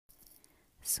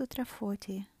Sutra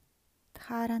 40.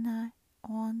 Dharana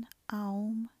on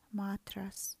Aum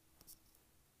Mantras.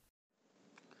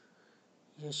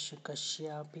 Yasya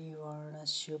kasyapi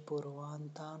varnasya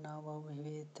purvanta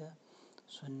navabhivet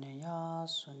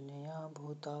sunyaya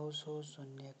bhutauso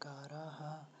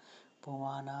sunyakaraha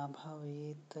puvana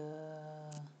bhavet.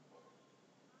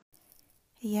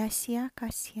 Yasya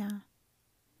kasya,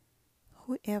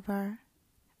 whoever,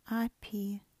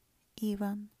 api,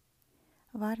 even,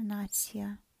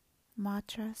 varnasya,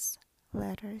 mantras,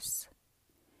 letters,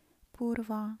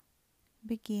 purva,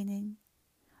 beginning,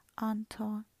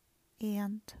 anto,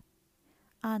 end,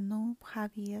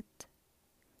 anubhavyet,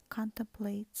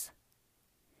 contemplates,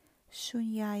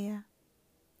 shunyaya,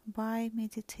 by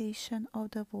meditation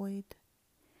of the void,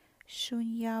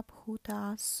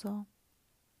 shunyabhutaso,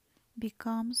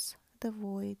 becomes the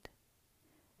void,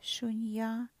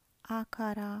 shunya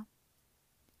akara,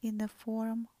 in the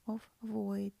form of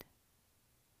void,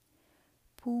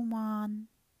 puman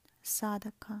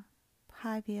sadhaka,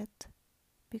 bhavyet,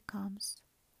 becomes.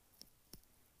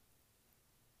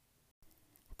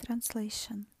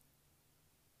 Translation.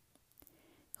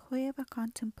 Whoever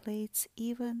contemplates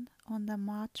even on the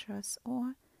mantras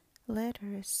or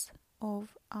letters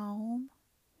of Aum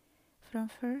from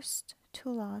first to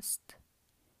last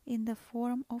in the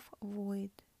form of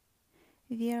void,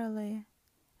 verily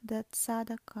that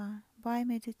sadhaka by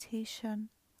meditation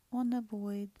on the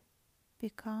void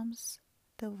becomes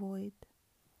the void.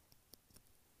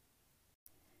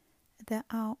 The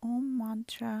Aum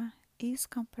mantra is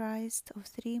comprised of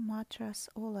 3 mantras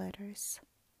or letters,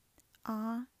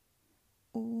 A,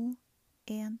 U,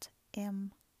 and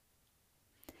M,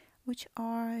 which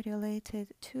are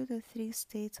related to the 3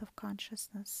 states of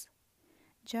consciousness,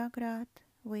 Jagrat,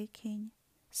 waking,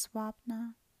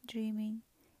 Swapna, dreaming,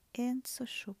 and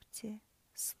Sushupti,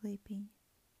 sleeping,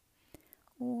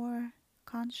 or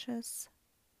conscious,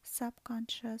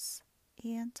 subconscious,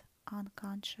 and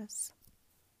unconscious.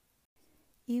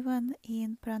 Even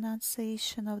in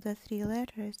pronunciation of the 3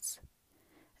 letters,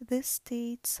 these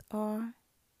states are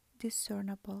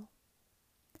discernible.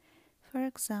 For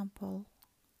example,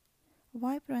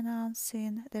 while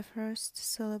pronouncing the first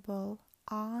syllable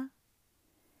A,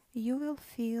 you will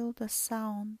feel the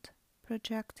sound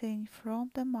projecting from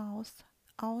the mouth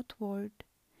outward,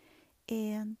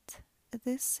 and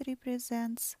this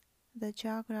represents the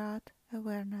Jagrat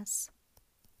awareness.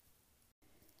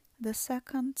 The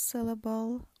second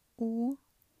syllable U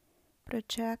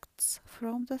projects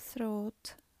from the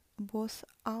throat both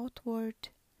outward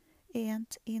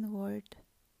and inward,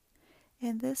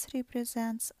 and this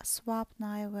represents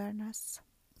Swapna awareness.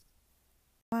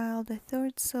 While the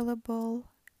third syllable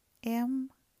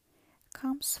M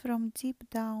comes from deep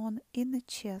down in the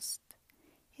chest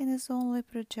and is only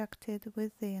projected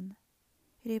within,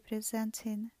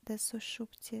 representing the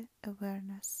Sushupti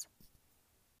awareness.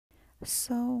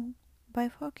 So, by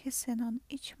focusing on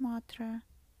each mantra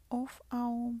of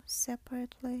Aum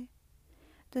separately,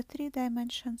 the 3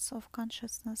 dimensions of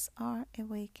consciousness are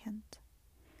awakened,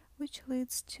 which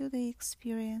leads to the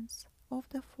experience of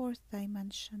the 4th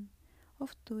dimension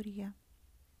of Turiya,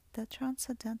 the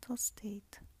transcendental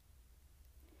state.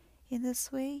 In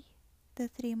this way, the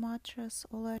 3 mantras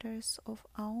or letters of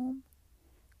Aum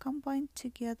combined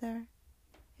together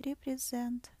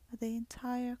represent the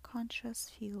entire conscious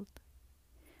field,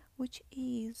 which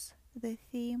is the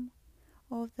theme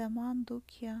of the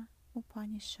Mandukya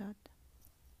Upanishad.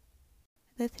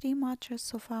 The 3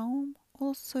 mantras of Aum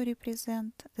also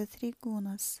represent the 3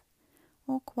 gunas,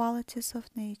 or qualities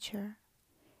of nature,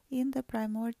 in the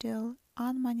primordial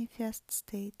unmanifest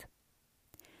state.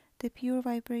 The pure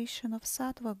vibration of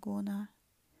Sattva guna,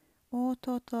 or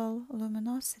total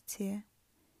luminosity,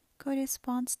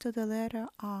 corresponds to the letter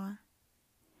A.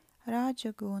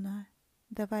 Rajaguna,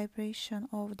 the vibration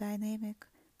of dynamic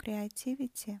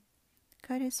creativity,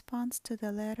 corresponds to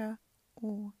the letter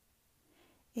U,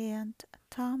 and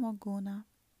Tamoguna,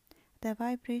 the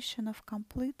vibration of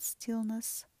complete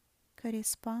stillness,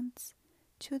 corresponds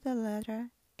to the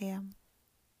letter M.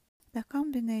 The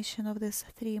combination of these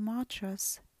 3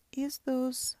 mantras is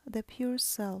thus the pure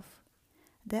self,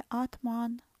 the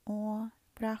Atman or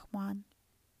Brahman.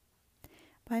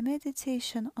 By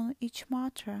meditation on each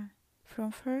mantra,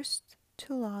 from first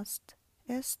to last,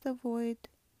 as the void,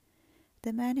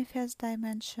 the manifest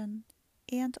dimension,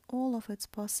 and all of its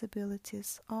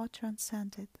possibilities are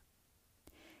transcended.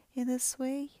 In this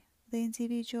way, the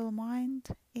individual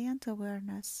mind and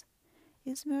awareness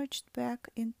is merged back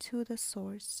into the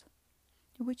source,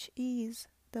 which is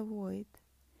the void,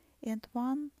 and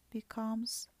one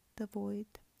becomes the void.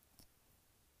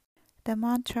 The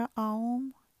mantra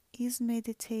Aum is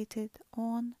meditated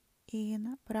on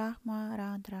in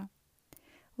Brahmarandhra,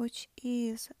 which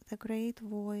is the great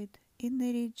void in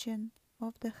the region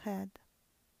of the head.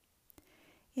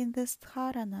 In this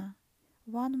dharana,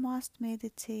 one must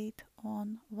meditate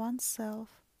on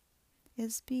oneself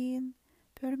as being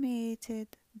permeated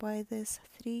by this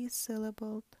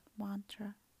three-syllabled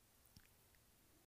mantra.